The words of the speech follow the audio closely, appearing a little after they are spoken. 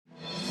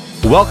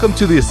Welcome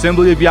to the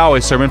Assembly of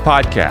Yahweh Sermon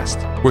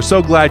Podcast. We're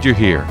so glad you're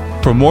here.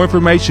 For more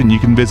information, you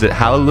can visit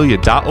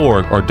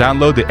hallelujah.org or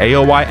download the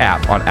AOY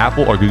app on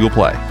Apple or Google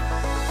Play.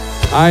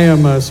 I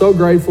am so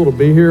grateful to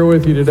be here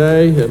with you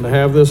today and to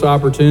have this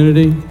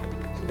opportunity.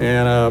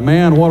 And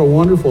man, what a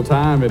wonderful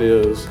time it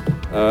is.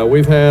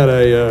 We've had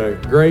a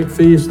great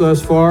feast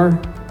thus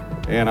far,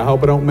 and I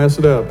hope I don't mess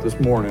it up this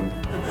morning.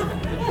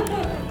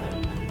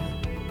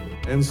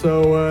 And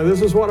so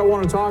this is what I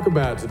want to talk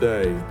about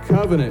today,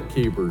 covenant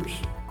keepers.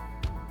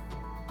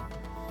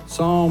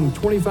 Psalm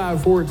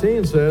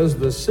 25:14 says,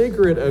 "The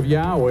secret of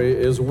Yahweh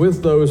is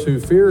with those who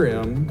fear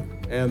him,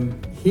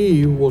 and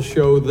he will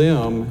show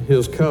them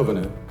his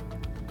covenant."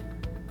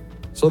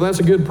 So that's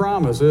a good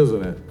promise,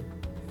 isn't it?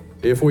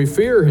 If we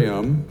fear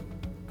him,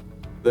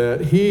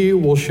 that he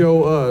will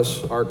show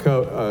us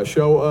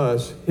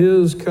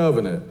his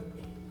covenant.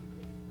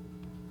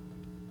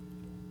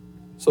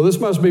 So this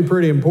must be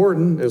pretty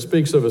important. It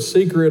speaks of a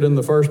secret in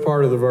the first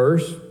part of the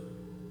verse.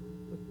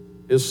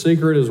 His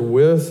secret is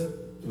with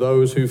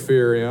those who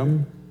fear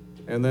him.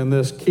 And then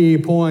this key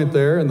point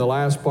there in the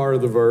last part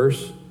of the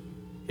verse,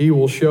 he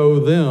will show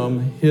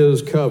them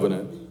his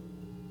covenant.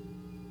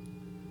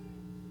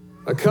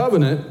 A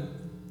covenant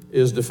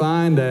is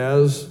defined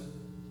as,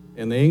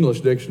 in the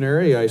English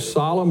dictionary, a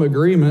solemn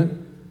agreement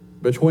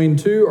between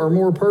two or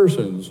more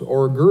persons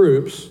or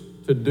groups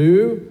to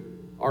do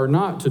or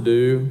not to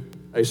do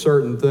a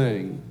certain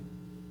thing.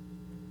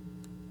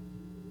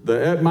 The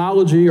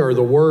etymology, or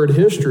the word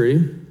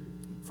history,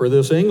 for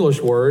this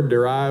English word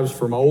derives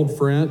from Old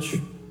French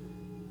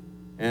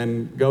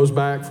and goes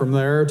back from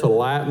there to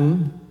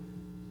Latin.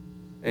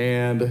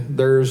 And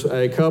there's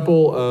a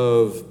couple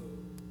of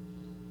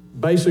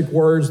basic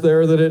words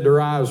there that it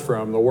derives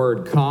from. The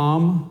word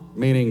com,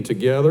 meaning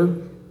together,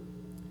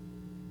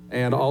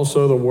 and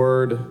also the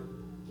word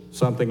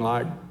something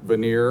like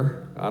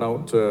veneer. I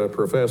don't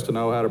profess to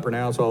know how to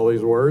pronounce all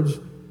these words,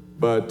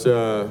 but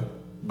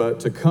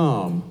to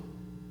come.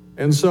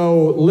 And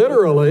so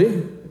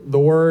literally,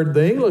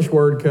 the English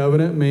word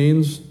covenant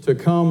means to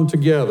come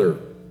together.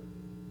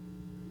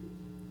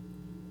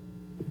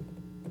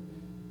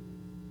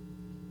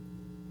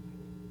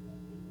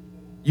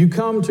 You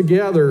come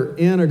together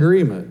in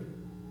agreement.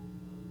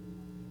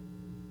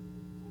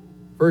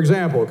 For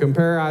example,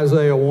 compare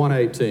Isaiah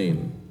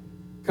 1:18.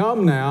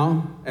 "Come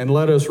now, and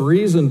let us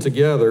reason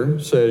together,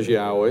 says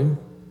Yahweh.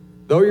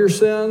 Though your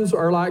sins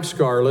are like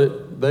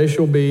scarlet, they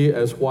shall be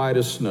as white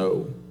as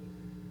snow.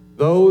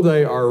 Though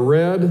they are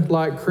red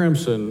like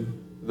crimson,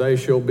 they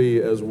shall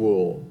be as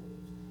wool."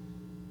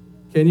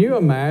 Can you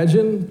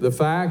imagine the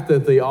fact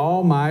that the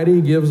Almighty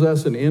gives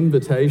us an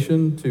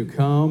invitation to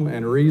come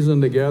and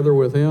reason together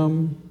with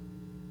him?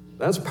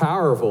 That's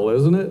powerful,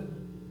 isn't it?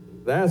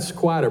 That's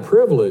quite a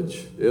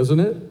privilege,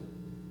 isn't it?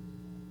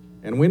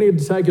 And we need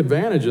to take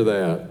advantage of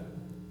that.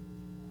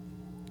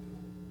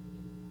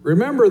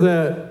 Remember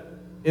that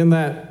in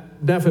that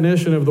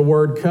definition of the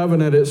word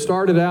covenant, it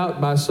started out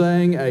by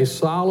saying a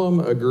solemn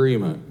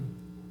agreement.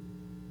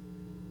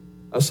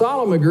 A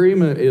solemn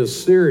agreement is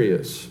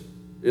serious,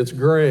 it's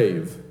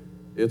grave,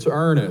 it's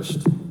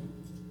earnest.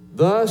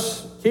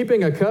 Thus,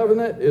 keeping a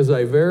covenant is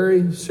a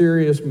very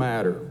serious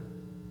matter.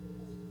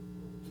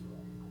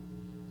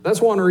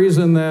 That's one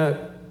reason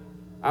that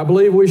I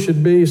believe we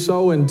should be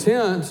so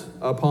intent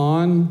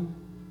upon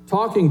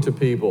talking to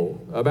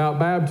people about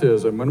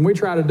baptism. When we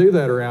try to do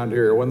that around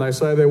here, when they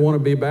say they want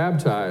to be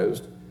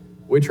baptized,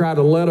 we try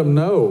to let them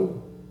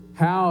know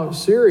how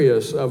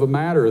serious of a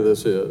matter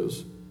this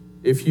is.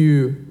 If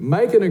you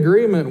make an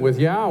agreement with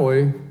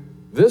Yahweh,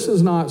 this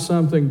is not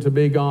something to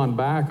be gone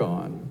back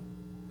on.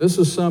 This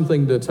is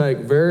something to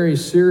take very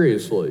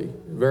seriously,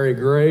 very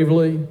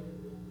gravely,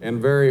 and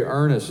very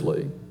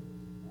earnestly.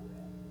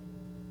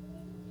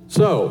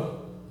 So,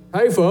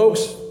 hey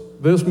folks,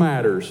 this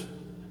matters.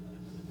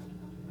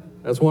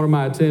 That's one of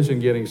my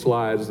attention-getting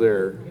slides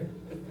there.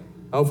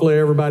 Hopefully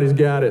everybody's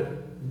got it.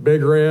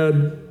 Big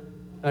red.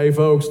 Hey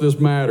folks, this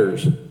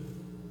matters.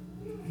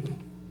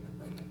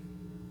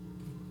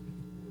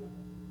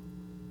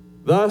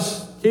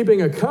 Thus,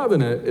 keeping a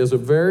covenant is a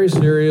very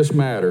serious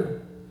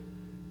matter.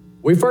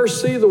 We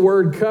first see the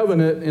word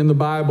covenant in the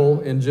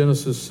Bible in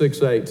Genesis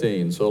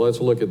 6:18. So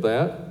let's look at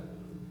that.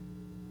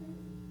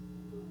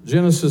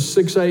 Genesis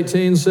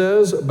 6:18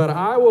 says, "But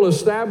I will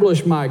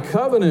establish my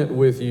covenant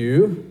with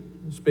you,"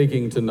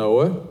 speaking to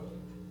Noah,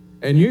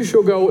 "and you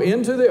shall go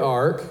into the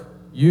ark,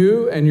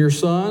 you and your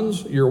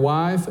sons, your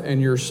wife,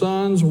 and your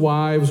sons'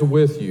 wives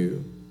with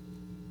you."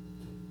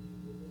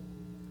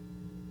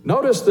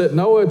 Notice that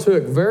Noah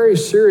took very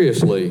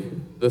seriously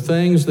the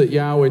things that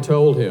Yahweh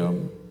told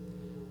him.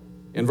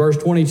 In verse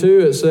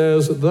 22, it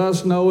says,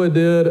 "Thus Noah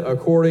did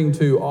according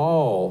to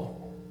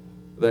all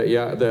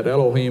that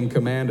Elohim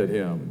commanded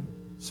him.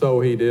 So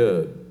he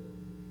did."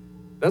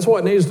 That's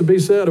what needs to be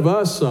said of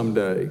us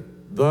someday.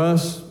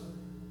 Thus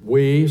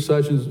we,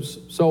 such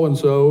and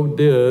so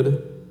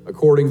did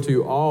according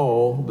to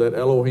all that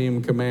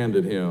Elohim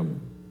commanded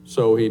him.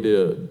 So he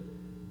did.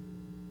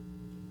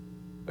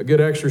 A good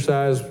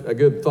exercise, a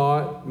good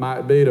thought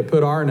might be to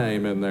put our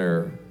name in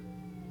there.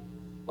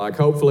 Like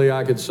hopefully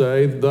I could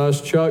say, thus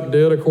Chuck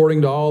did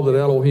according to all that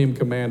Elohim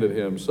commanded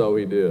him, so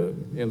he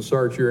did.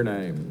 Insert your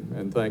name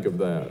and think of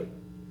that.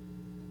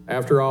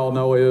 After all,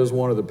 Noah is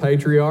one of the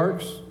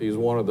patriarchs. He's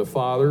one of the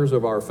fathers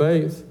of our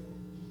faith.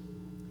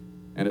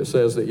 And it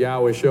says that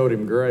Yahweh showed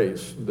him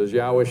grace. Does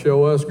Yahweh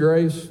show us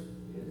grace?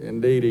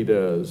 Indeed he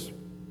does.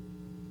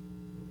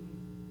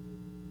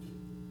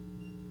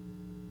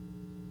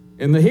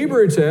 In the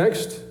Hebrew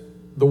text,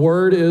 the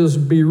word is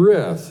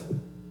berith.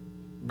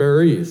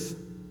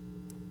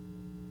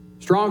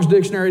 Strong's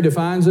dictionary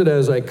defines it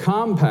as a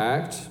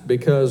compact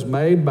because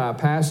made by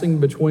passing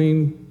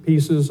between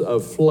pieces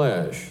of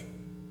flesh.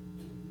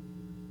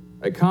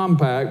 A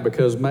compact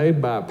because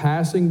made by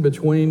passing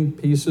between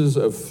pieces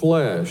of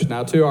flesh.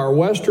 Now, to our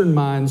Western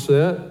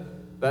mindset,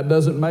 that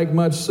doesn't make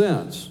much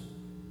sense.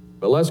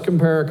 But let's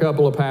compare a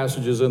couple of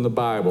passages in the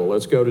Bible.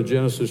 Let's go to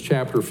Genesis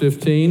chapter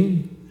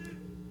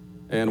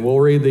 15, and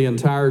we'll read the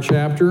entire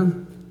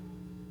chapter,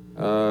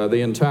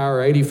 the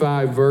entire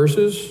 85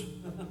 verses.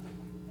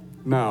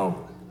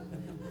 No.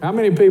 How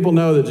many people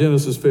know that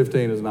Genesis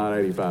 15 is not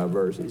 85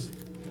 verses?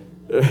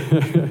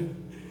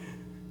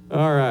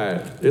 All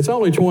right. It's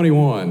only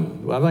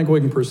 21. I think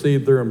we can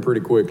proceed through them pretty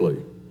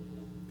quickly.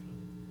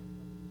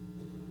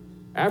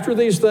 After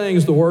these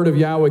things, the word of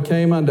Yahweh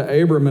came unto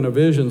Abram in a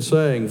vision,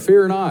 saying,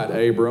 Fear not,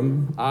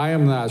 Abram, I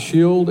am thy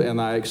shield and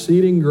thy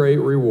exceeding great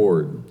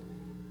reward.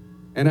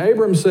 And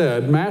Abram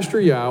said,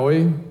 Master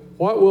Yahweh,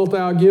 what wilt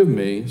thou give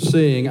me,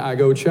 seeing I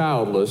go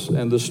childless,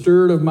 and the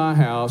steward of my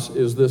house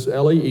is this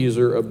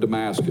Eliezer of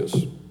Damascus?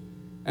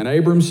 And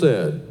Abram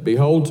said,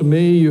 Behold, to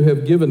me you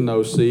have given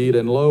no seed,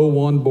 and lo,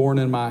 one born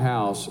in my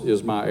house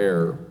is my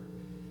heir.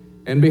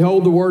 And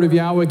behold, the word of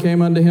Yahweh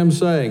came unto him,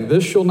 saying,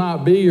 This shall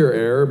not be your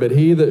heir, but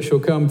he that shall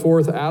come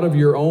forth out of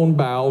your own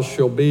bowels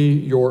shall be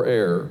your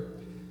heir.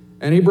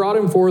 And he brought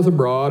him forth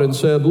abroad, and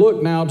said,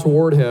 Look now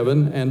toward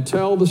heaven, and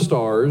tell the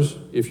stars,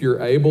 if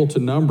you're able to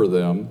number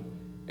them.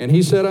 And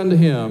he said unto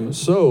him,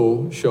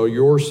 So shall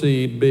your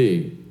seed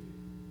be.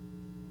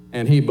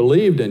 And he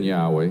believed in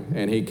Yahweh,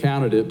 and he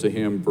counted it to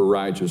him for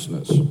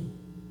righteousness.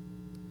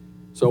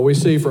 So we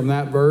see from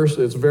that verse,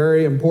 it's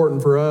very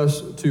important for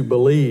us to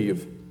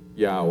believe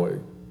Yahweh,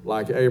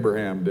 like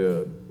Abraham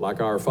did,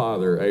 like our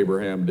father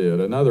Abraham did,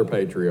 another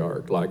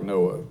patriarch like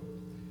Noah.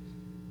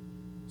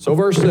 So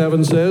verse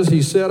 7 says,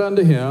 He said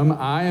unto him,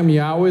 I am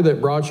Yahweh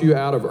that brought you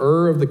out of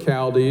Ur of the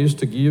Chaldees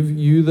to give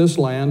you this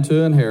land to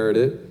inherit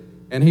it.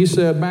 And he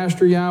said,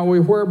 Master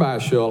Yahweh, whereby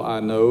shall I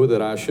know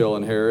that I shall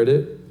inherit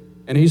it?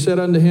 And he said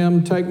unto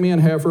him, Take me an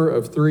heifer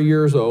of 3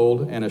 years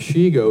old, and a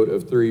she-goat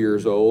of 3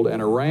 years old,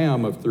 and a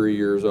ram of 3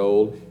 years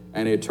old,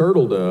 and a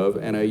turtle dove,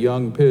 and a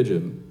young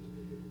pigeon.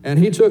 And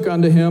he took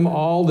unto him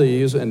all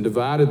these, and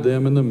divided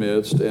them in the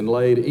midst, and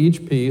laid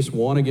each piece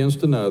one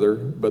against another,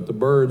 but the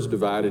birds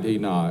divided he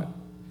not.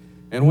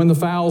 And when the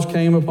fowls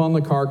came upon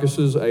the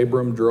carcasses,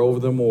 Abram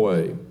drove them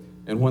away.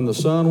 And when the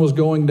sun was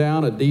going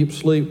down, a deep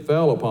sleep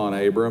fell upon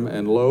Abram,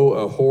 and lo,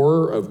 a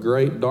horror of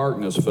great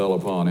darkness fell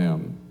upon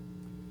him.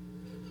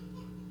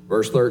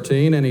 Verse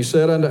 13, And he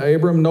said unto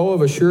Abram, Know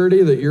of a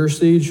surety that your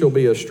seed shall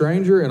be a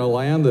stranger in a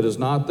land that is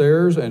not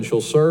theirs, and shall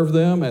serve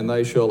them, and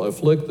they shall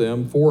afflict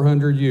them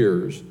 400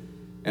 years.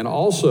 And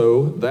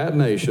also that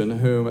nation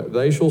whom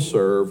they shall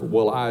serve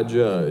will I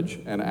judge,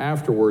 and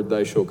afterward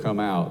they shall come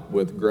out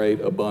with great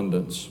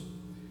abundance.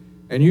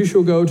 And you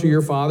shall go to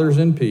your fathers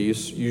in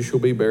peace, you shall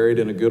be buried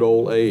in a good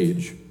old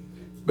age.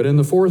 But in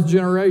the 4th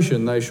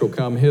generation they shall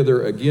come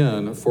hither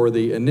again, for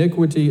the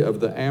iniquity of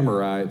the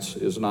Amorites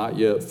is not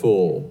yet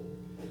full.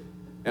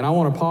 And I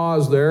want to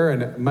pause there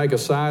and make a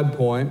side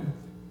point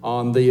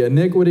on the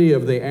iniquity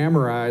of the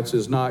Amorites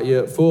is not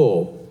yet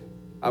full.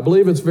 I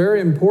believe it's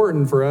very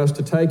important for us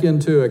to take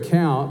into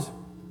account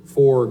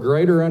for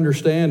greater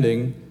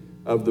understanding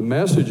of the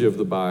message of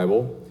the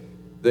Bible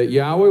that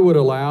Yahweh would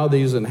allow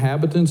these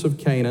inhabitants of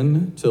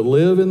Canaan to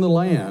live in the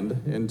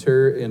land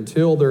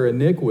until their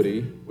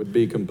iniquity would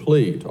be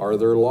complete, or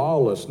their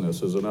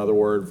lawlessness is another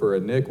word for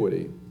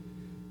iniquity.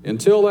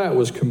 Until that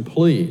was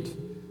complete.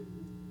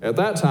 At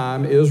that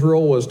time,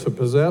 Israel was to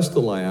possess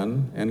the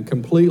land and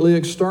completely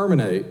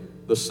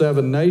exterminate the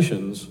 7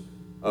 nations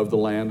of the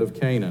land of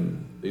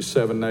Canaan. These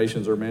 7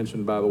 nations are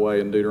mentioned, by the way,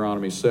 in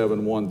Deuteronomy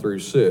 7, 1 through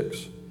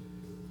 6.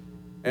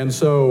 And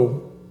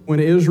so when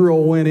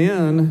Israel went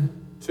in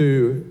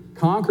to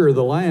conquer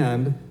the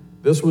land,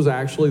 this was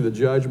actually the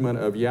judgment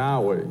of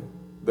Yahweh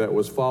that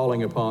was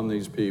falling upon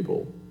these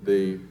people.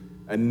 The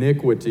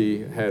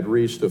iniquity had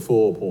reached a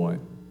full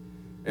point.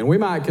 And we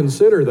might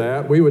consider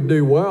that, we would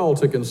do well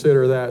to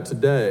consider that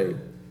today,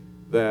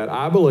 that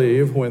I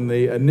believe when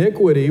the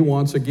iniquity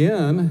once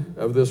again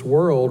of this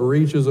world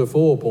reaches a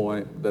full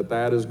point,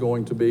 that is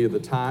going to be the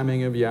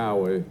timing of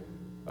Yahweh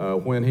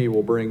when he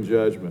will bring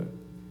judgment.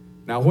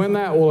 Now, when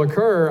that will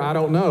occur, I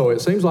don't know.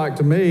 It seems like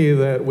to me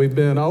that we've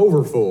been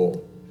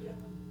overfull.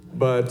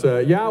 But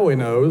Yahweh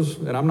knows,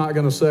 and I'm not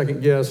going to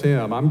second guess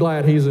him. I'm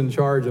glad he's in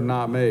charge and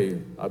not me.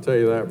 I'll tell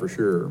you that for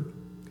sure.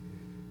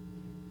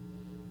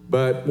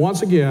 But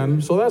once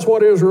again, so that's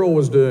what Israel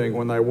was doing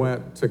when they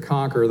went to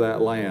conquer that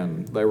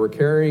land. They were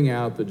carrying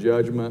out the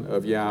judgment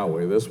of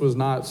Yahweh. This was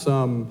not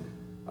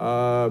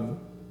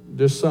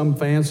just some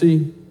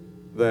fancy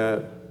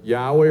that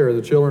Yahweh or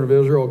the children of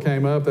Israel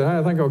came up that, hey,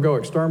 I think I'll go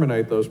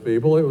exterminate those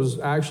people. It was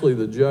actually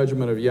the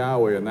judgment of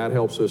Yahweh, and that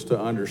helps us to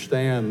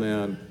understand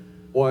then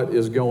what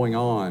is going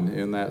on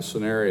in that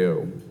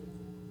scenario.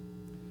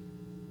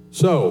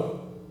 So,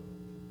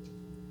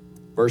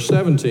 verse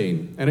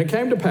 17, and it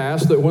came to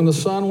pass that when the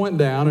sun went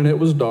down and it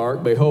was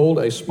dark, behold,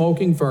 a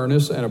smoking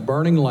furnace and a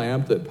burning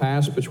lamp that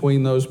passed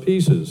between those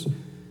pieces.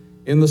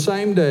 In the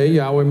same day,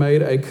 Yahweh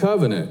made a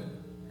covenant.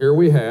 Here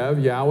we have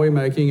Yahweh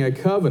making a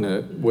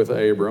covenant with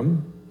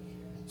Abram,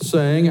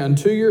 saying,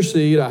 unto your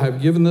seed I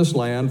have given this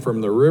land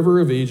from the river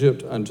of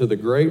Egypt unto the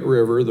great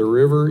river, the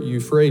river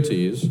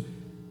Euphrates,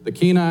 the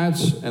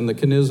Kenites and the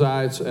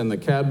Kenizzites and the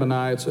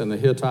Cadmonites and the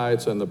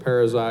Hittites and the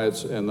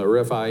Perizzites and the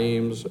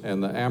Rephaims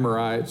and the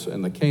Amorites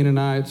and the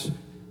Canaanites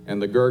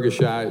and the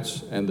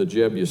Girgashites and the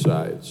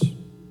Jebusites.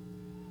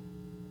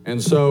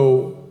 And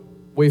so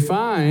we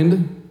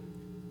find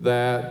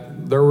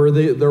that there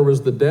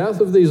was the death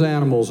of these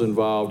animals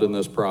involved in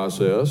this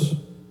process,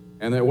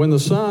 and that when the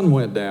sun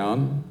went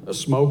down, a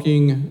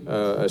smoking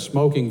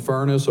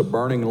furnace, a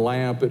burning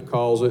lamp, it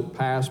calls it,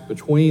 passed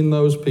between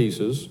those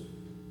pieces.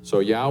 So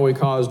Yahweh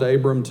caused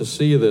Abram to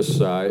see this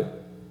sight,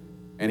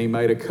 and he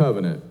made a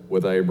covenant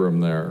with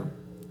Abram there.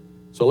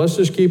 So let's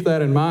just keep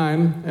that in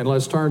mind, and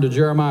let's turn to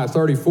Jeremiah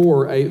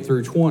 34, 8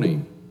 through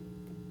 20.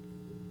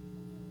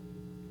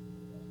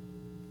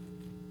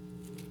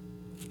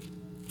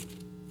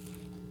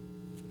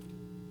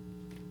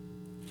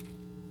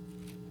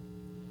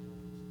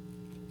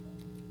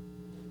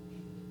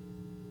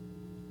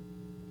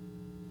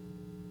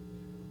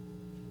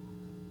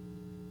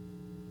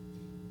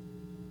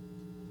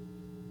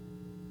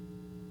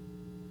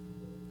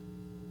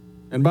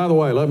 And by the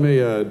way, let me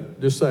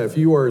just say a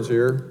few words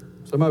here.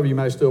 Some of you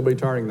may still be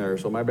turning there,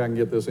 so maybe I can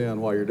get this in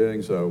while you're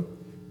doing so.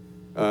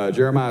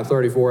 Jeremiah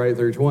 34, 8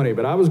 through 20.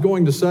 But I was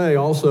going to say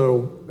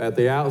also at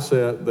the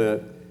outset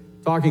that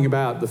talking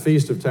about the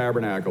Feast of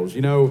Tabernacles,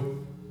 you know,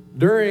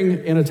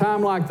 in a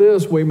time like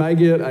this, we may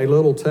get a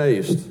little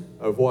taste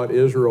of what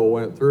Israel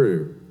went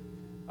through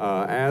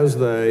as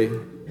they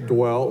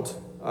dwelt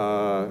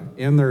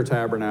in their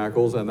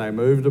tabernacles and they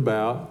moved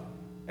about.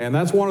 And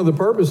that's one of the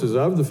purposes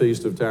of the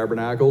Feast of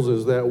Tabernacles,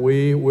 is that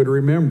we would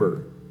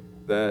remember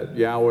that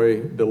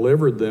Yahweh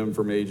delivered them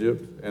from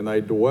Egypt and they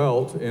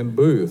dwelt in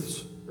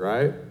booths,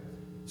 right?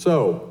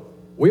 So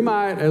we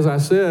might, as I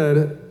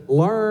said,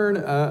 learn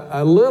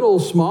a little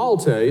small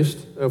taste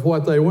of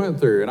what they went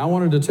through. And I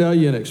wanted to tell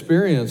you an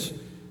experience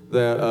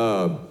that,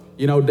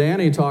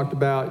 Danny talked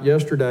about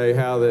yesterday,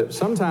 how that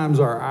sometimes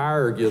our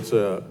ire gets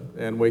up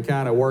and we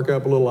kind of work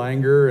up a little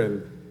anger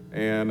and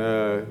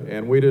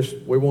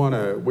we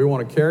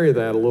want to carry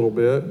that a little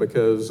bit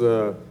because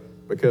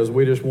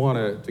we just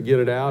want to get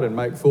it out and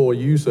make full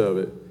use of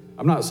it.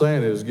 I'm not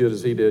saying it as good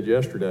as he did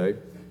yesterday,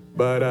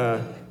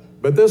 but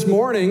this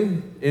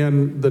morning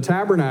in the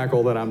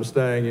tabernacle that I'm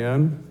staying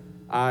in,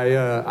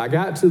 I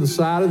got to the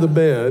side of the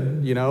bed,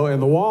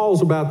 and the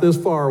wall's about this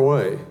far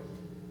away,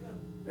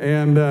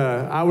 and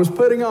I was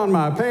putting on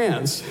my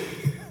pants,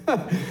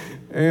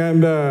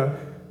 and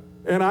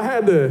I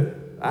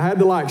had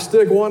to like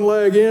stick one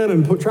leg in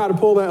and try to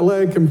pull that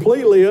leg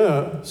completely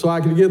up so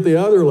I could get the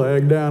other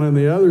leg down on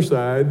the other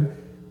side.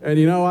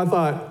 And I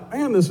thought,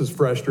 man, this is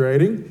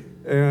frustrating.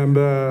 And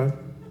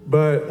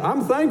but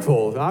I'm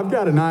thankful. I've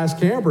got a nice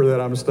camper that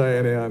I'm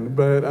staying in.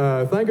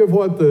 But think of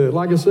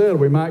like I said,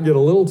 we might get a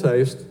little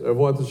taste of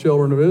what the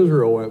children of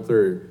Israel went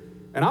through.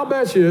 And I'll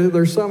bet you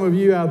there's some of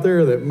you out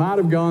there that might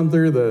have gone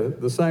through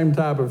the same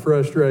type of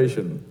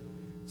frustration.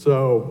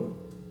 So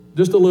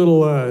just a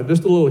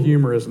little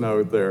humorous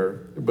note there.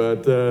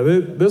 But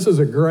this is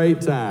a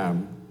great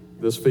time,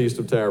 this Feast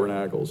of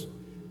Tabernacles.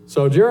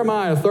 So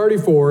Jeremiah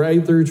 34,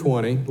 8 through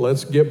 20,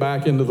 let's get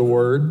back into the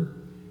Word.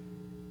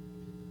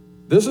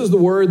 This is the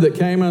word that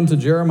came unto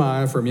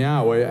Jeremiah from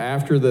Yahweh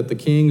after that the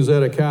king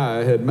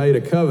Zedekiah had made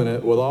a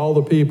covenant with all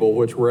the people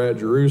which were at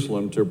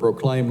Jerusalem to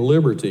proclaim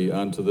liberty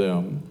unto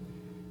them,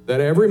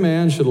 that every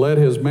man should let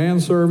his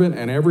manservant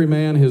and every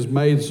man his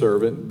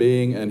maidservant,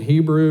 being an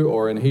Hebrew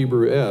or an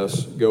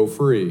Hebrew-ess, go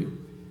free,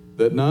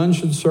 that none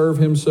should serve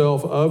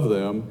himself of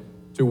them,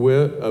 to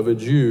wit, of a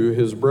Jew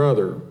his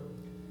brother.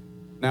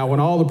 Now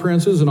when all the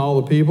princes and all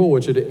the people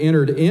which had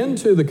entered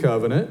into the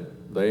covenant,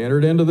 they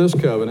entered into this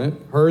covenant,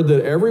 heard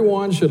that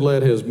everyone should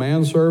let his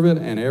manservant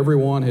and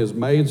everyone his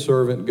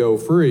maidservant go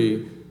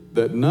free,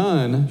 that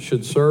none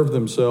should serve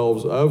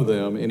themselves of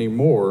them any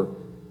more,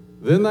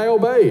 then they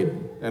obeyed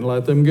and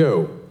let them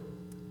go.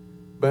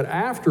 But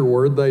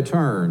afterward they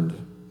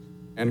turned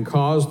and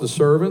caused the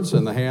servants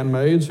and the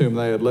handmaids whom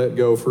they had let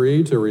go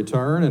free to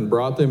return, and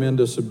brought them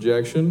into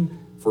subjection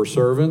for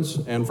servants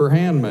and for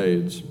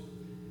handmaids.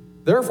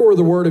 Therefore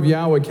the word of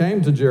Yahweh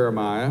came to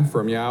Jeremiah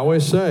from Yahweh,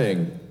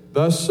 saying,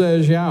 Thus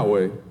says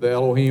Yahweh, the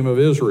Elohim of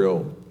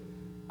Israel,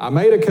 I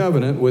made a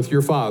covenant with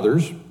your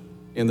fathers,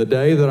 in the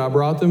day that I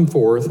brought them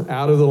forth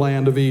out of the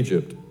land of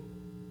Egypt,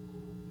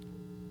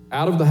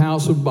 out of the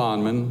house of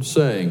bondmen,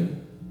 saying,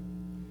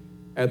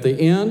 at the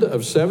end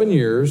of 7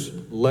 years,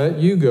 let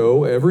you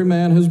go, every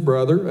man his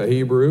brother, a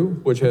Hebrew,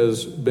 which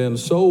has been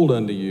sold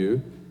unto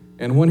you.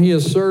 And when he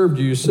has served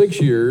you 6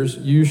 years,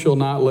 you shall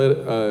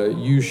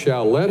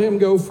let him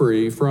go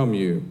free from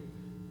you.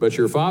 But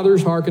your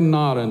fathers hearkened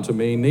not unto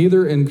me,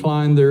 neither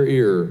inclined their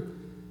ear.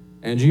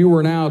 And you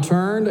were now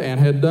turned and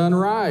had done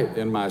right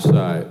in my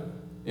sight,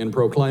 in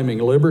proclaiming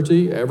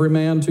liberty, every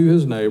man to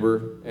his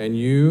neighbor, and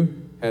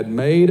you had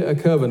made a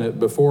covenant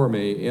before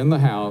me in the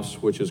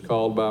house which is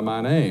called by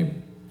my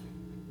name.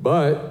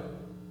 But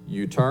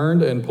you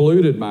turned and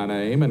polluted my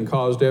name, and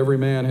caused every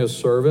man his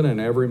servant and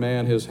every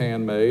man his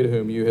handmaid,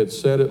 whom you had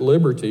set at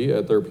liberty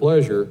at their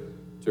pleasure,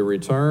 to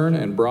return,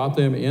 and brought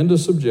them into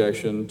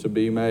subjection to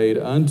be made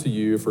unto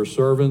you for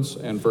servants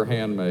and for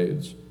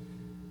handmaids.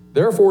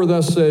 Therefore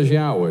thus says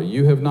Yahweh,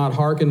 you have not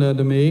hearkened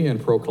unto me in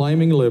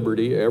proclaiming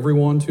liberty, every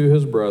one to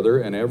his brother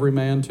and every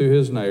man to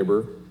his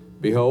neighbor.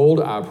 Behold,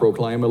 I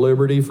proclaim a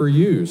liberty for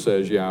you,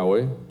 says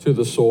Yahweh, to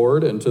the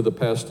sword and to the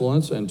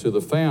pestilence and to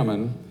the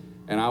famine,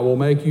 and I will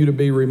make you to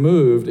be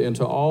removed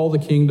into all the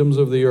kingdoms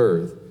of the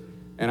earth.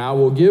 And I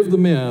will give the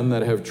men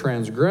that have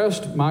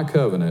transgressed my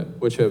covenant,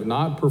 which have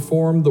not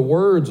performed the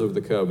words of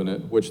the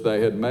covenant which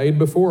they had made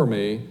before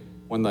me,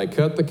 when they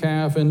cut the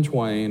calf in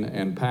twain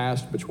and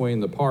passed between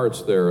the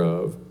parts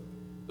thereof,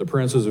 the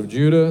princes of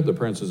Judah, the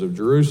princes of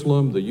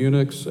Jerusalem, the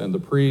eunuchs and the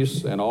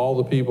priests, and all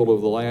the people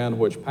of the land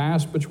which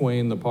passed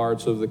between the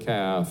parts of the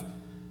calf,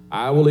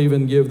 I will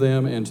even give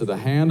them into the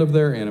hand of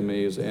their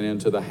enemies, and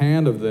into the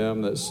hand of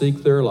them that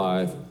seek their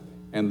life,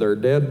 and their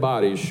dead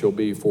bodies shall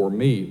be for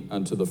meat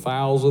unto the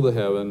fowls of the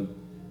heaven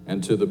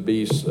and to the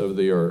beasts of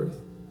the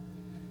earth.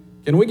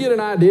 Can we get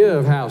an idea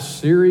of how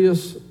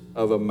serious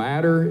of a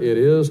matter it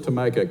is to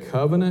make a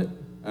covenant,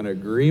 an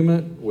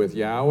agreement with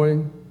Yahweh?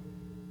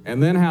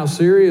 And then how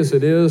serious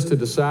it is to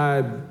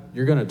decide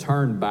you're going to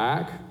turn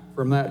back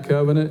from that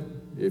covenant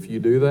if you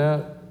do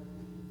that?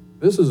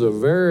 This is a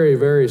very,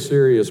 very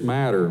serious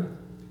matter.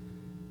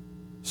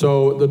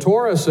 So the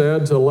Torah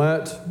said to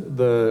let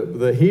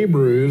the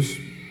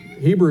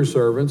Hebrew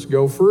servants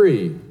go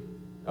free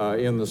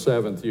in the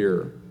 7th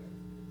year.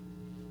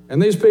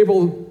 And these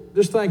people,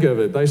 just think of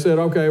it. They said,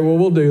 okay, well,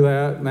 we'll do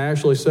that. And they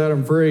actually set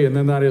them free. And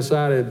then they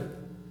decided,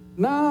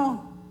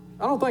 no,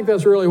 I don't think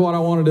that's really what I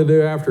wanted to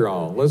do after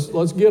all.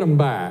 Let's get them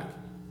back.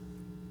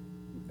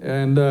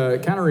 And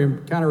kind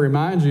of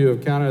reminds you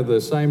of kind of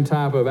the same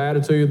type of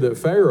attitude that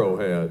Pharaoh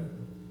had.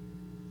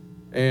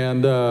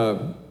 And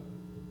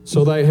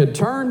so they had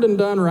turned and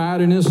done right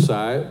in his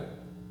sight,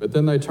 but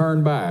then they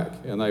turned back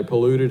and they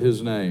polluted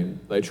his name.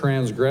 They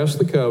transgressed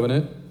the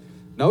covenant.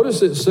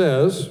 Notice it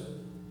says,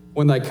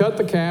 when they cut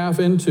the calf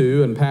in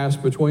two and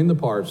passed between the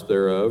parts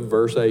thereof,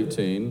 verse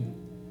 18,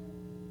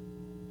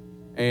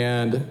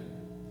 and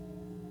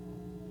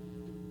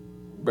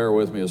bear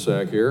with me a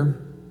sec here.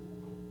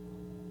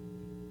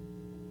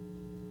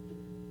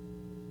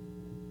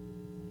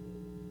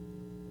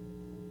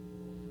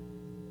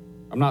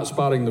 I'm not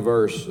spotting the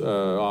verse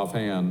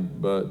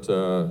offhand, but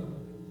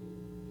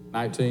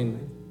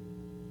 19.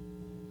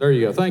 There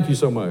you go. Thank you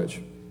so much.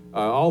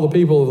 All the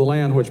people of the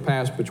land which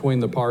passed between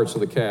the parts of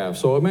the calf.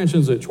 So it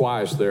mentions it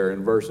twice there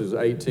in verses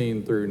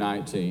 18 through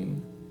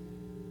 19.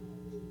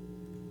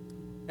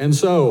 And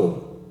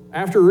so,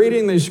 after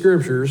reading these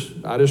scriptures,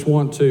 I just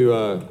want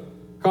to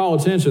call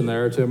attention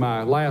there to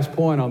my last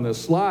point on this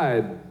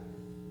slide,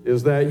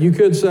 is that you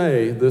could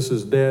say this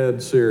is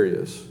dead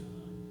serious.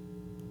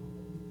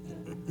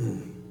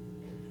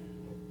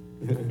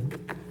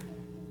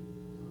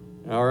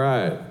 All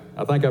right.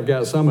 I think I've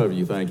got some of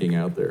you thinking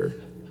out there.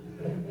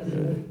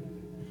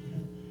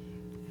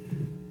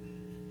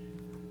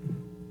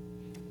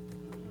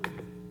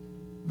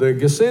 The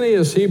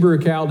Gesenius Hebrew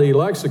Chaldee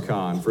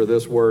lexicon for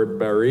this word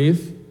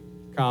berith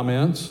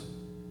comments,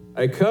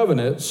 a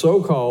covenant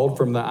so called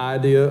from the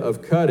idea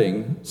of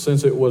cutting,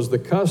 since it was the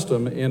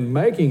custom in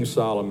making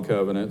solemn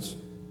covenants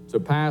to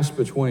pass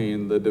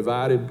between the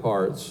divided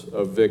parts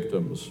of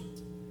victims.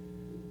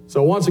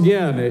 So once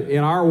again,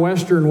 in our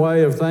Western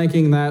way of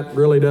thinking, that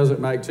really doesn't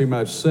make too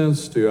much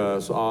sense to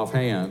us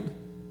offhand.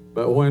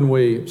 But when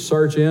we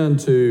search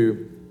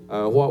into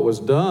what was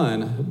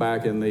done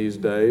back in these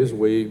days,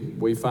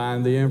 we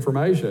find the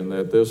information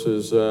that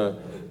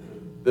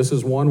this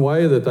is one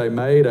way that they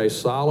made a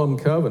solemn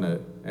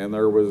covenant, and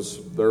there were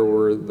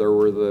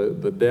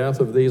the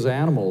death of these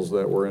animals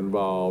that were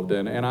involved,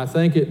 and I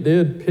think it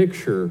did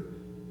picture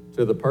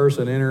to the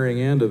person entering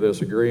into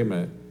this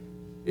agreement,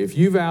 if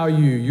you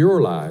value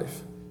your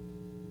life,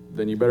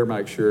 then you better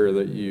make sure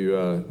that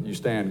you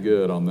stand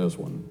good on this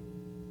one.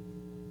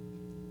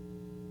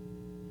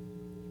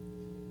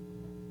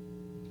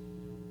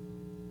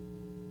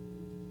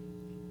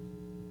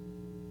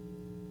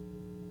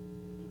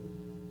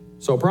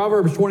 So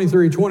Proverbs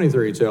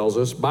 23:23 tells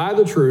us, buy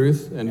the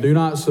truth and do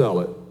not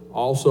sell it,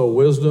 also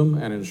wisdom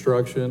and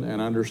instruction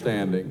and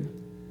understanding.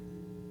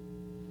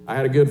 I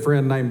had a good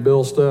friend named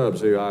Bill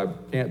Stubbs who I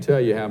can't tell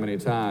you how many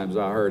times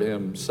I heard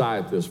him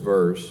cite this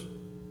verse.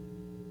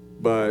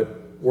 But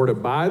we're to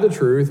buy the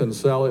truth and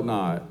sell it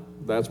not.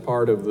 That's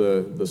part of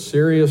the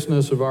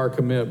seriousness of our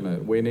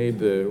commitment. We need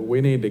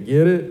to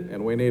get it,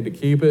 and we need to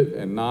keep it,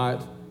 and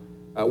not.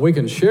 We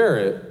can share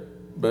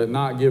it, but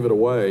not give it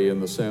away in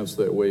the sense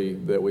that we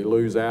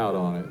lose out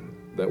on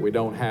it, that we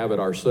don't have it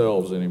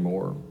ourselves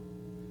anymore.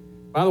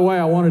 By the way,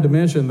 I wanted to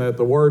mention that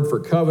the word for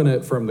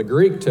covenant from the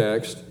Greek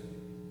text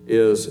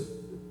is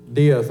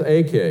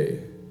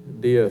diatheke,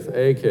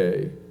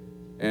 diatheke.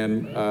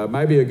 And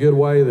maybe a good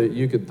way that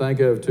you could think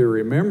of to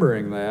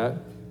remembering that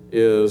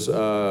is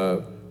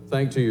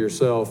think to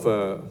yourself,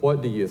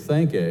 what do you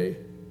think, eh?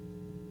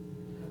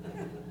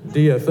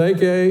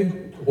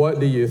 Diatheke, what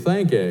do you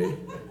think, eh?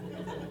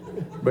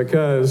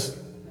 Because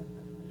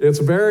it's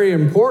very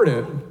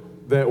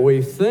important that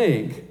we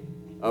think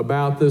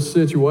about this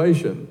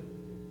situation,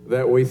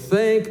 that we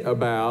think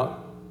about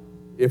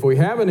if we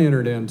haven't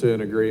entered into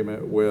an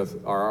agreement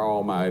with our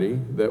Almighty,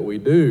 that we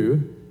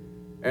do,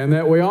 and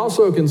that we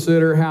also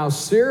consider how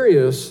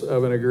serious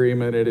of an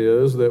agreement it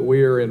is that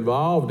we are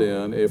involved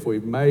in if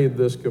we've made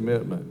this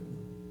commitment.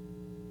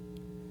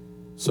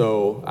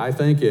 So I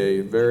think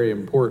very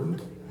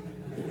important.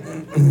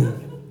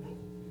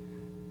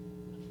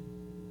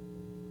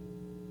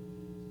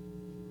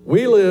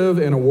 We live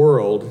in a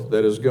world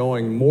that is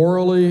going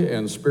morally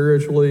and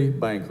spiritually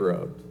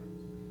bankrupt.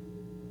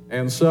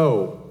 And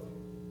so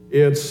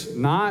it's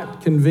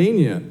not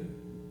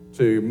convenient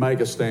to make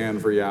a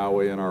stand for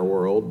Yahweh in our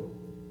world,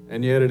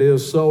 and yet it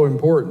is so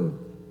important.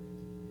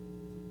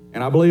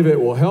 And I believe it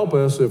will help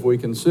us if we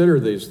consider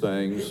these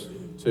things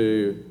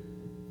to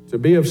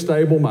be of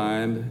stable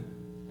mind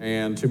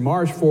and to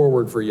march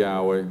forward for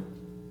Yahweh,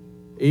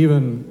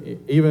 even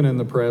in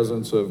the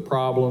presence of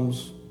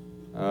problems,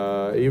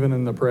 even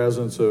in the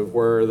presence of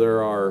where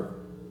there are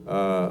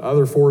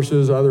other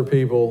forces, other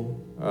people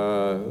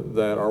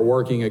that are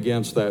working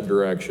against that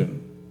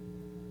direction.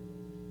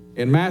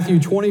 In Matthew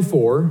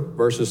 24,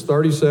 verses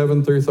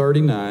 37 through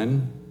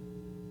 39,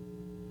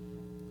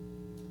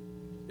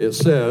 it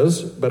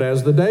says, "But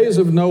as the days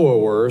of Noah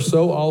were,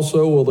 so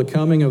also will the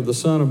coming of the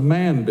Son of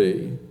Man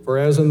be. For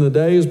as in the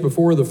days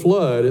before the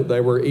flood, they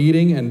were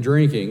eating and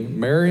drinking,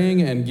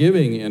 marrying and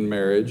giving in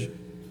marriage,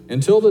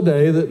 until the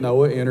day that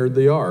Noah entered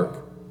the ark,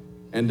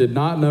 and did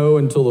not know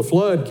until the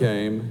flood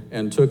came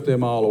and took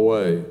them all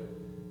away.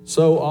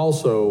 So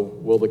also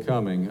will the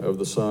coming of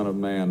the Son of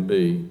Man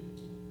be."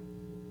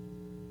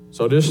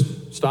 So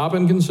just stop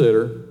and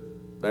consider.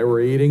 They were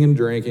eating and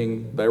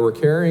drinking. They were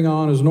carrying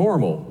on as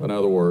normal, in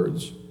other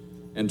words,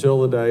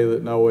 until the day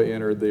that Noah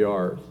entered the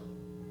ark.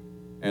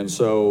 And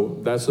so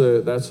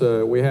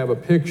we have a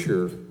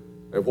picture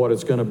of what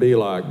it's going to be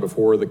like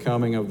before the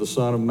coming of the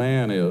Son of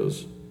Man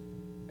is.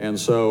 And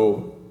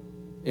so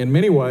in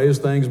many ways,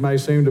 things may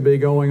seem to be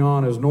going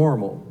on as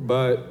normal,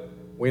 but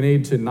we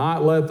need to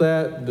not let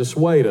that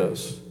dissuade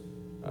us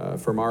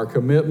from our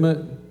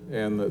commitment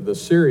and the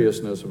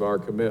seriousness of our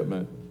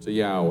commitment to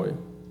Yahweh.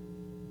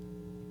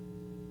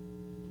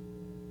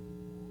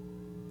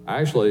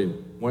 I actually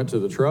went to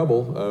the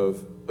trouble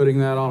of putting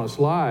that on a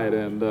slide,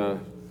 and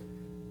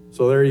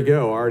so there you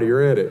go. I already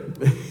read it.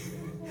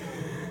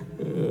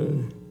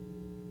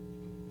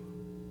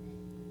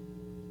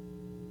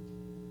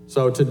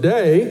 So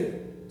today,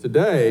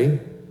 and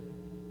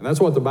that's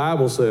what the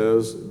Bible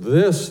says,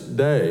 this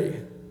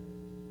day,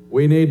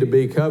 we need to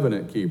be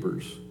covenant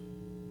keepers.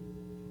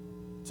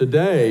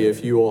 Today,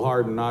 if you will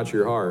harden not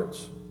your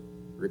hearts.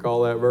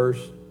 Recall that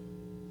verse?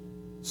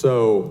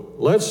 So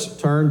let's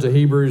turn to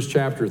Hebrews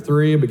chapter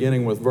 3,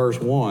 beginning with verse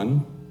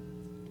 1.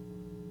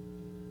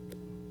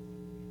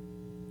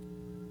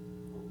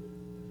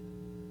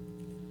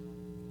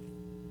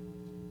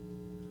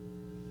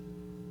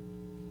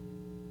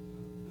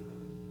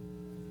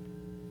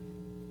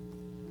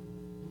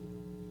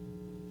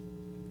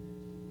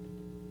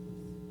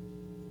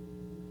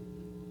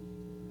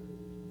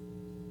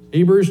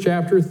 Hebrews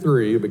chapter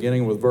 3,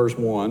 beginning with verse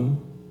 1.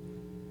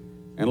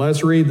 And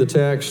let's read the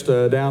text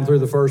down through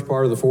the first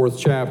part of the 4th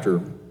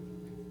chapter.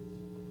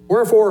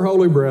 "Wherefore,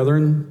 holy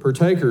brethren,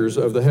 partakers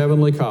of the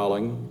heavenly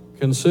calling,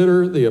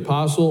 consider the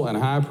apostle and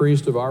high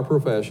priest of our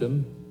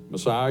profession,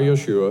 Messiah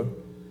Yeshua,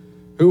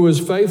 who was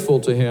faithful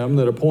to him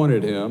that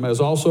appointed him, as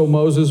also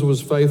Moses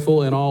was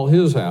faithful in all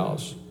his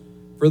house.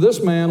 For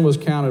this man was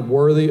counted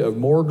worthy of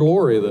more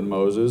glory than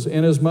Moses,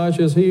 inasmuch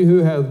as he who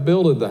hath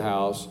builded the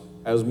house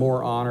has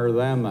more honor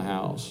than the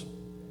house.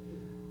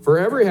 For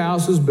every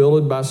house is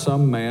builded by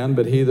some man,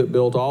 but he that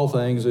built all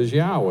things is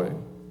Yahweh.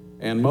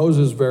 And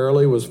Moses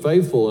verily was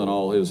faithful in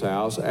all his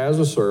house as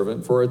a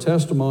servant for a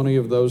testimony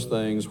of those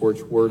things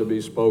which were to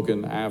be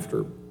spoken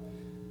after.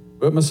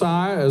 But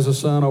Messiah as a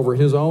son over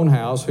his own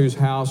house, whose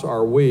house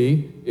are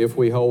we, if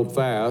we hold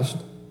fast."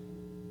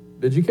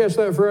 Did you catch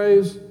that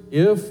phrase?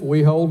 If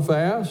we hold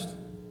fast?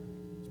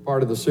 It's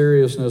part of the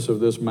seriousness of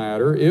this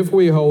matter. "If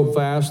we hold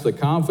fast the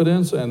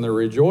confidence and the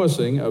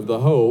rejoicing of the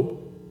hope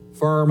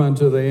firm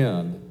unto the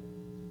end."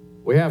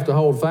 We have to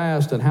hold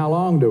fast, and how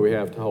long do we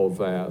have to hold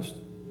fast?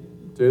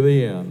 to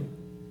the end.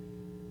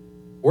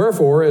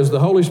 Wherefore, as the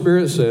Holy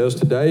Spirit says,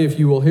 today, if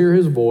you will hear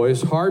his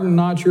voice, harden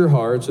not your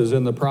hearts as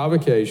in the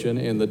provocation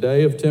in the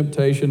day of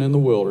temptation in the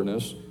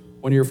wilderness,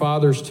 when your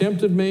fathers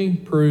tempted me,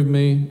 proved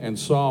me, and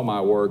saw my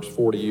works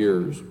 40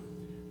 years.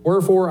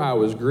 Wherefore I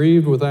was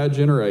grieved with that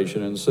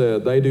generation and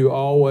said, they do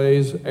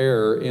always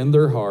err in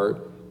their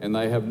heart, and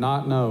they have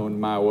not known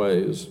my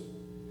ways.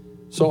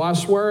 So I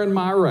swear in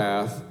my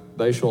wrath,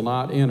 they shall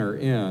not enter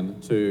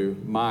into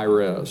my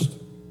rest.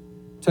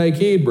 Take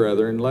heed,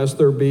 brethren, lest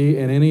there be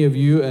in any of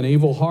you an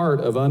evil heart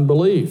of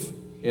unbelief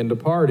in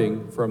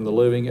departing from the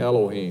living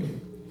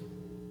Elohim.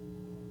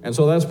 And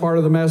so that's part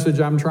of the message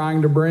I'm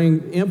trying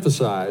to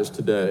emphasize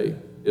today,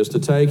 is to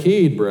take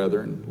heed,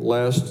 brethren,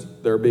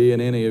 lest there be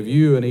in any of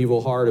you an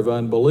evil heart of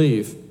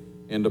unbelief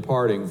in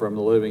departing from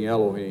the living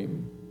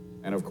Elohim.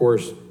 And of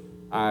course,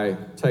 I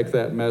take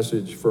that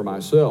message for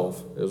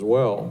myself as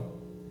well.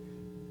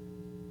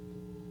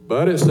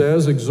 But it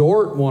says,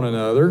 exhort one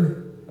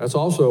another. That's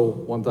also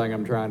one thing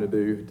I'm trying to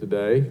do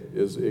today,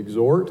 is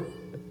exhort.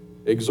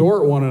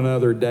 Exhort one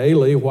another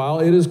daily while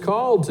it is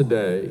called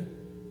today.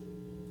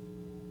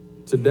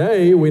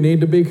 Today, we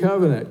need to be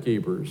covenant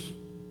keepers.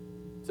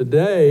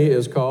 Today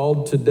is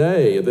called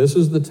today. This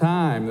is the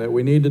time that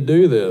we need to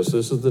do this.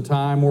 This is the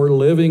time we're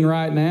living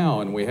right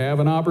now, and we have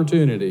an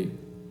opportunity.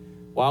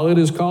 While it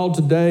is called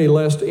today,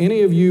 lest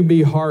any of you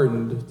be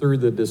hardened through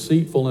the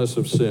deceitfulness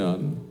of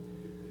sin.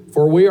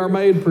 For we are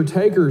made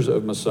partakers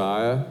of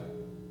Messiah.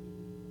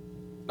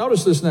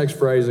 Notice this next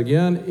phrase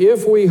again.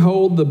 If we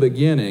hold the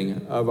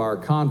beginning of our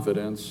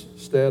confidence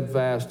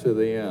steadfast to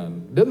the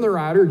end. Didn't the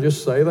writer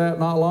just say that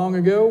not long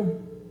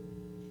ago?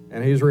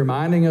 And he's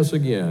reminding us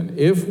again.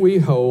 If we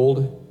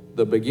hold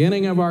the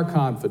beginning of our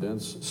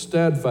confidence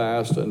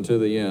steadfast unto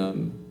the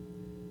end.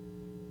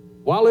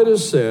 While it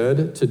is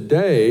said,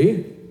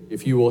 today,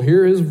 if you will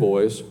hear his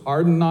voice,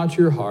 harden not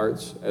your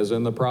hearts as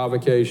in the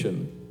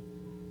provocation.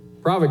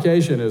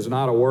 Provocation is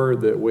not a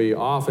word that we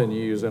often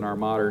use in our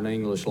modern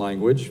English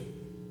language.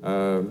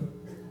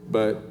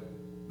 But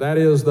that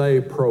is,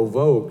 they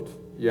provoked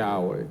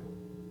Yahweh.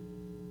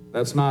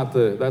 That's not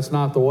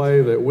the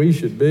way that we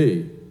should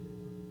be.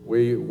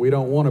 We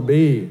don't want to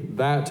be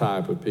that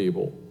type of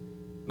people.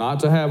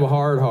 Not to have a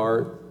hard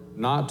heart,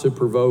 not to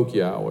provoke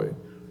Yahweh.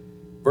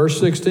 Verse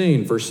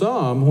 16, for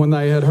some, when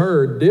they had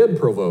heard, did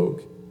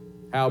provoke,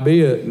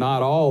 howbeit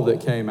not all that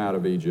came out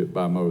of Egypt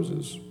by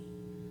Moses.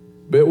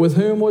 But with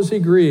whom was he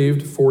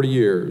grieved 40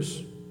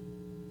 years?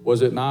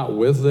 Was it not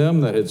with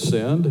them that had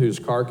sinned, whose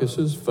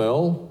carcasses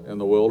fell in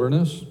the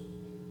wilderness?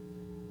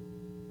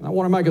 And I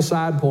want to make a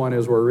side point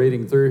as we're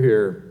reading through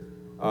here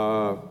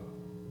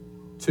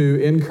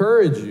to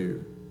encourage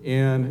you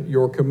in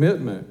your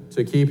commitment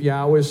to keep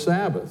Yahweh's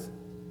Sabbath.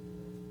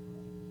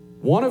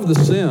 One of the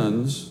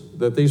sins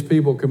that these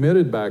people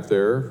committed back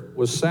there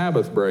was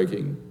Sabbath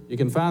breaking. You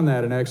can find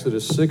that in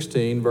Exodus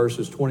 16,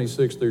 verses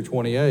 26 through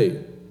 28.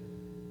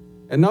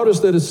 And notice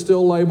that it's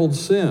still labeled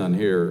sin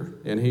here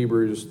in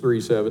Hebrews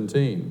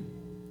 3:17.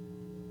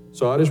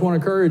 So I just want to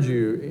encourage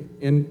you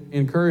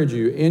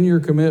in your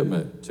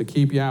commitment to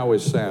keep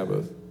Yahweh's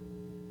Sabbath.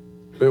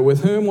 But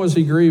with whom was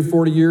he grieved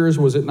 40 years?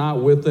 Was it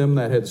not with them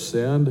that had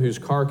sinned, whose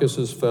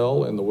carcasses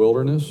fell in the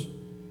wilderness?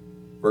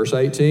 Verse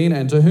 18,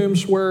 and to whom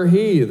sware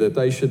he that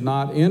they should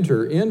not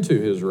enter into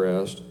his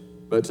rest,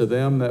 but to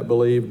them that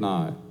believed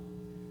not?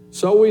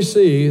 So we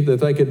see that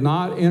they could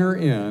not enter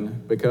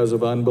in because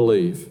of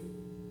unbelief.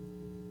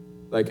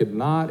 They could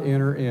not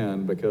enter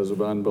in because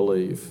of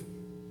unbelief.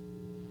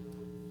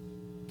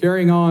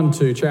 Carrying on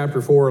to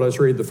chapter 4, let's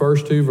read the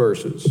first two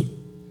verses.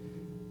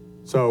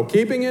 So,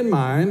 keeping in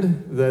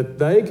mind that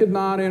they could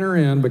not enter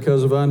in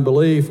because of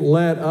unbelief,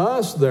 let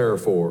us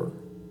therefore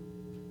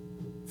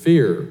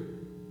fear,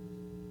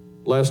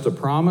 lest a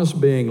promise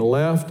being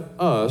left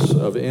us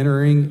of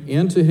entering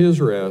into his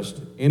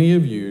rest, any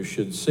of you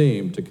should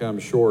seem to come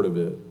short of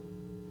it.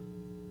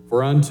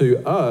 For unto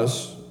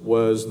us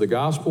was the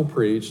gospel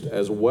preached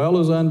as well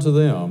as unto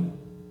them.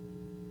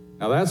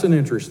 Now that's an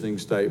interesting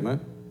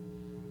statement.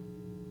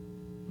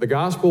 The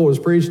gospel was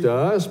preached to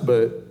us,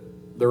 but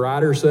the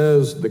writer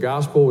says the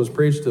gospel was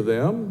preached to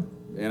them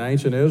in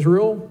ancient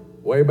Israel,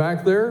 way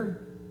back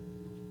there.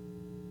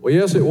 Well,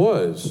 yes, it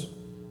was,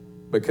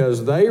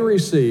 because they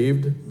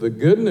received the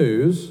good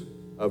news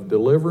of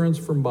deliverance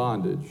from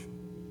bondage.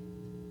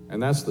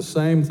 And that's the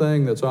same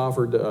thing that's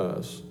offered to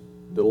us,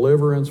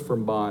 deliverance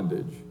from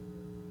bondage.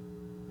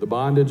 The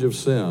bondage of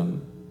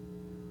sin.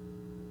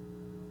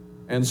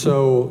 And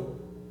so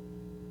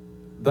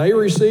they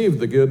received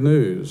the good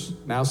news.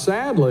 Now,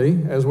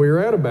 sadly, as we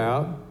read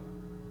about,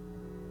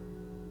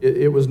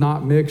 it was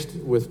not mixed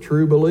with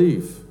true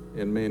belief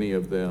in many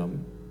of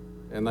them.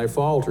 And they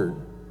faltered.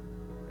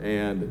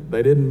 And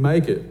they didn't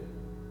make it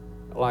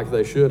like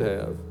they should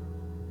have.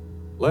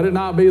 Let it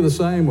not be the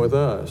same with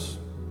us.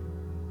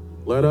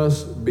 Let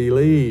us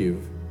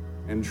believe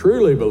and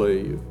truly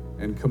believe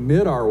and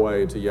commit our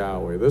way to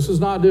Yahweh. This is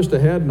not just a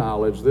head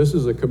knowledge. This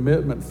is a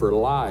commitment for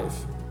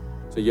life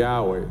to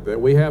Yahweh that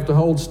we have to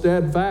hold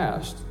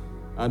steadfast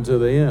unto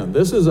the end.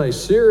 This is a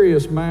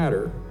serious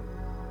matter.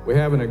 We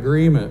have an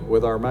agreement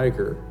with our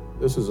Maker.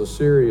 This is a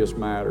serious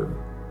matter.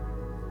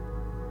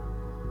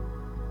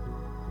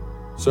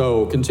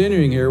 So,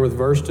 continuing here with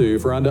verse 2,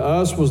 for unto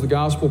us was the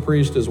gospel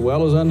preached as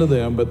well as unto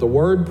them, but the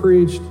word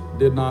preached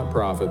did not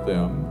profit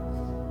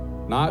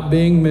them, not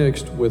being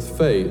mixed with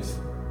faith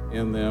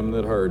in them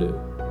that heard it.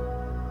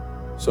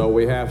 So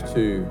we have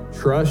to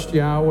trust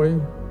Yahweh,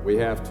 we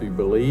have to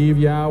believe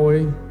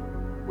Yahweh,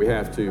 we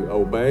have to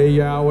obey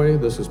Yahweh.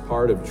 This is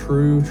part of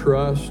true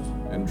trust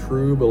and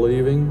true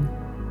believing.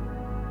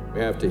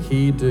 We have to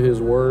heed to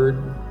His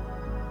word.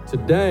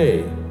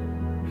 Today,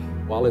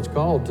 while it's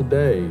called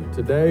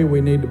today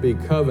we need to be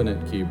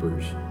covenant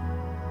keepers.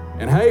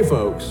 And hey,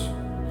 folks,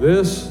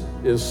 this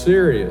is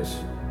serious.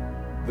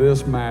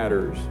 This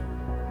matters.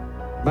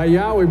 May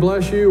Yahweh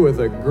bless you with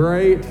a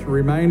great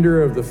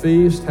remainder of the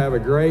feast. Have a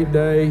great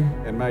day,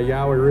 and may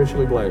Yahweh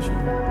richly bless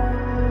you.